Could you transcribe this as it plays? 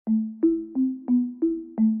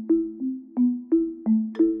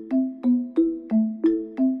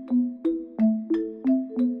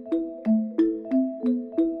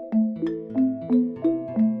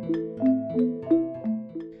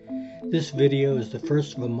This video is the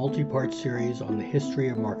first of a multi-part series on the history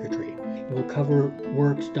of marquetry. It will cover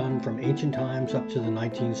works done from ancient times up to the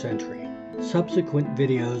 19th century. Subsequent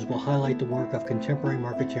videos will highlight the work of contemporary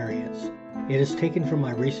marquetarians. It is taken from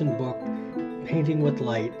my recent book, Painting with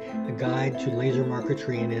Light, a guide to laser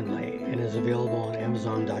marquetry and inlay, and is available on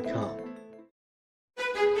Amazon.com.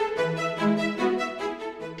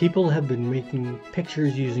 People have been making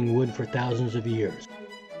pictures using wood for thousands of years.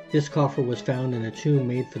 This coffer was found in a tomb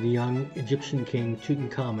made for the young Egyptian king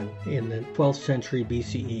Tutankhamun in the 12th century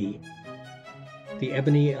BCE. The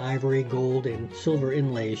ebony, ivory, gold, and silver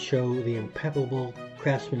inlays show the impeccable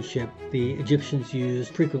craftsmanship the Egyptians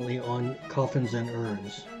used frequently on coffins and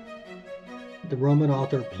urns. The Roman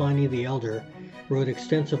author Pliny the Elder wrote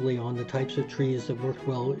extensively on the types of trees that worked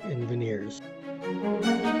well in veneers.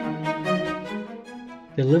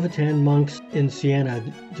 The Levitan monks in Siena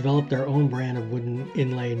developed their own brand of wooden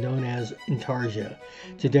inlay known as intarsia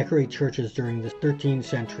to decorate churches during the 13th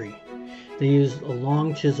century. They used a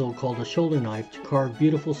long chisel called a shoulder knife to carve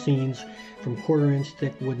beautiful scenes from quarter-inch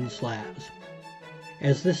thick wooden slabs.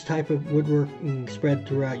 As this type of woodworking spread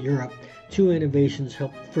throughout Europe, two innovations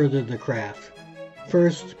helped further the craft.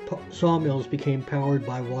 First, sawmills became powered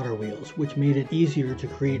by water wheels, which made it easier to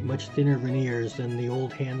create much thinner veneers than the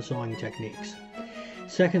old hand sawing techniques.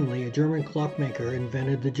 Secondly, a German clockmaker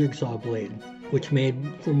invented the jigsaw blade, which made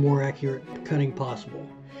for more accurate cutting possible,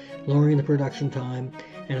 lowering the production time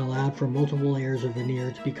and allowed for multiple layers of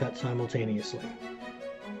veneer to be cut simultaneously.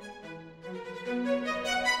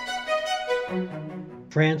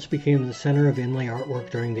 France became the center of inlay artwork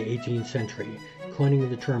during the 18th century, coining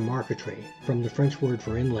the term marquetry from the French word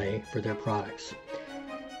for inlay for their products.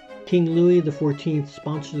 King Louis XIV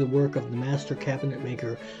sponsored the work of the master cabinet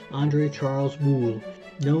maker André Charles Boulle.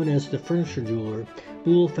 Known as the furniture jeweler,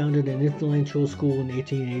 Boulle founded an influential school in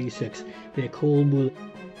 1886, the École Boulle,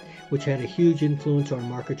 which had a huge influence on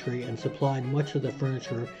marquetry and supplied much of the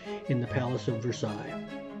furniture in the Palace of Versailles.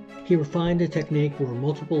 He refined a technique where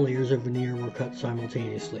multiple layers of veneer were cut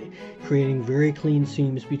simultaneously, creating very clean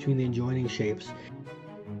seams between the adjoining shapes.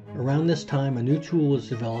 Around this time, a new tool was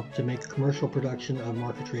developed to make commercial production of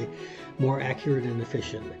marquetry more accurate and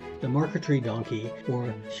efficient. The marquetry donkey,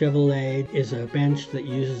 or chevalet, is a bench that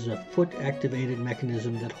uses a foot-activated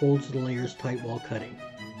mechanism that holds the layers tight while cutting.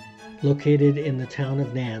 Located in the town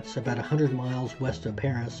of Nantes, about 100 miles west of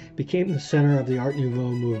Paris, became the center of the Art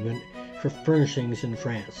Nouveau movement for furnishings in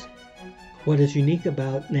France. What is unique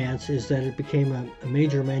about Nantes is that it became a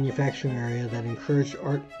major manufacturing area that encouraged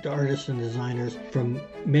artists and designers from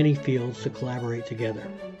many fields to collaborate together.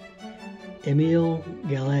 Émile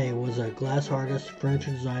Gallet was a glass artist, furniture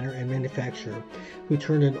designer, and manufacturer who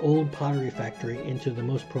turned an old pottery factory into the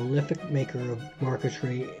most prolific maker of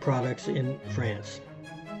marquetry products in France.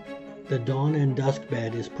 The Dawn and Dusk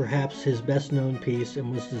bed is perhaps his best-known piece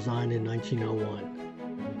and was designed in 1901.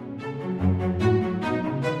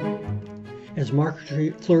 As marquetry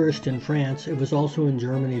flourished in France, it was also in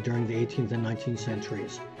Germany during the 18th and 19th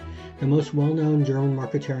centuries. The most well-known German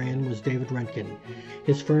marquetarian was David Röntgen.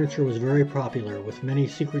 His furniture was very popular, with many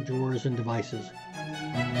secret drawers and devices.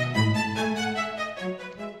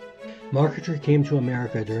 Marquetry came to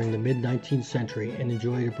America during the mid-19th century and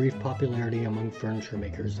enjoyed a brief popularity among furniture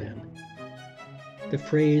makers then. The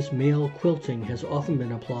phrase male quilting has often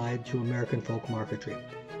been applied to American folk marquetry.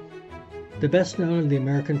 The best known of the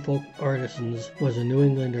American folk artisans was a New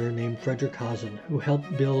Englander named Frederick Hazen, who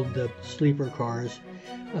helped build the sleeper cars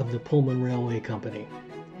of the Pullman Railway Company.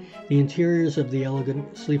 The interiors of the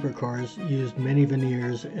elegant sleeper cars used many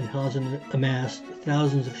veneers, and Hazen amassed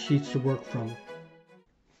thousands of sheets to work from.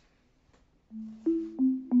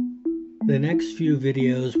 The next few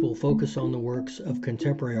videos will focus on the works of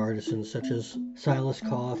contemporary artisans such as Silas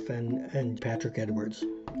Kopf and Patrick Edwards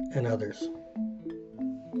and others.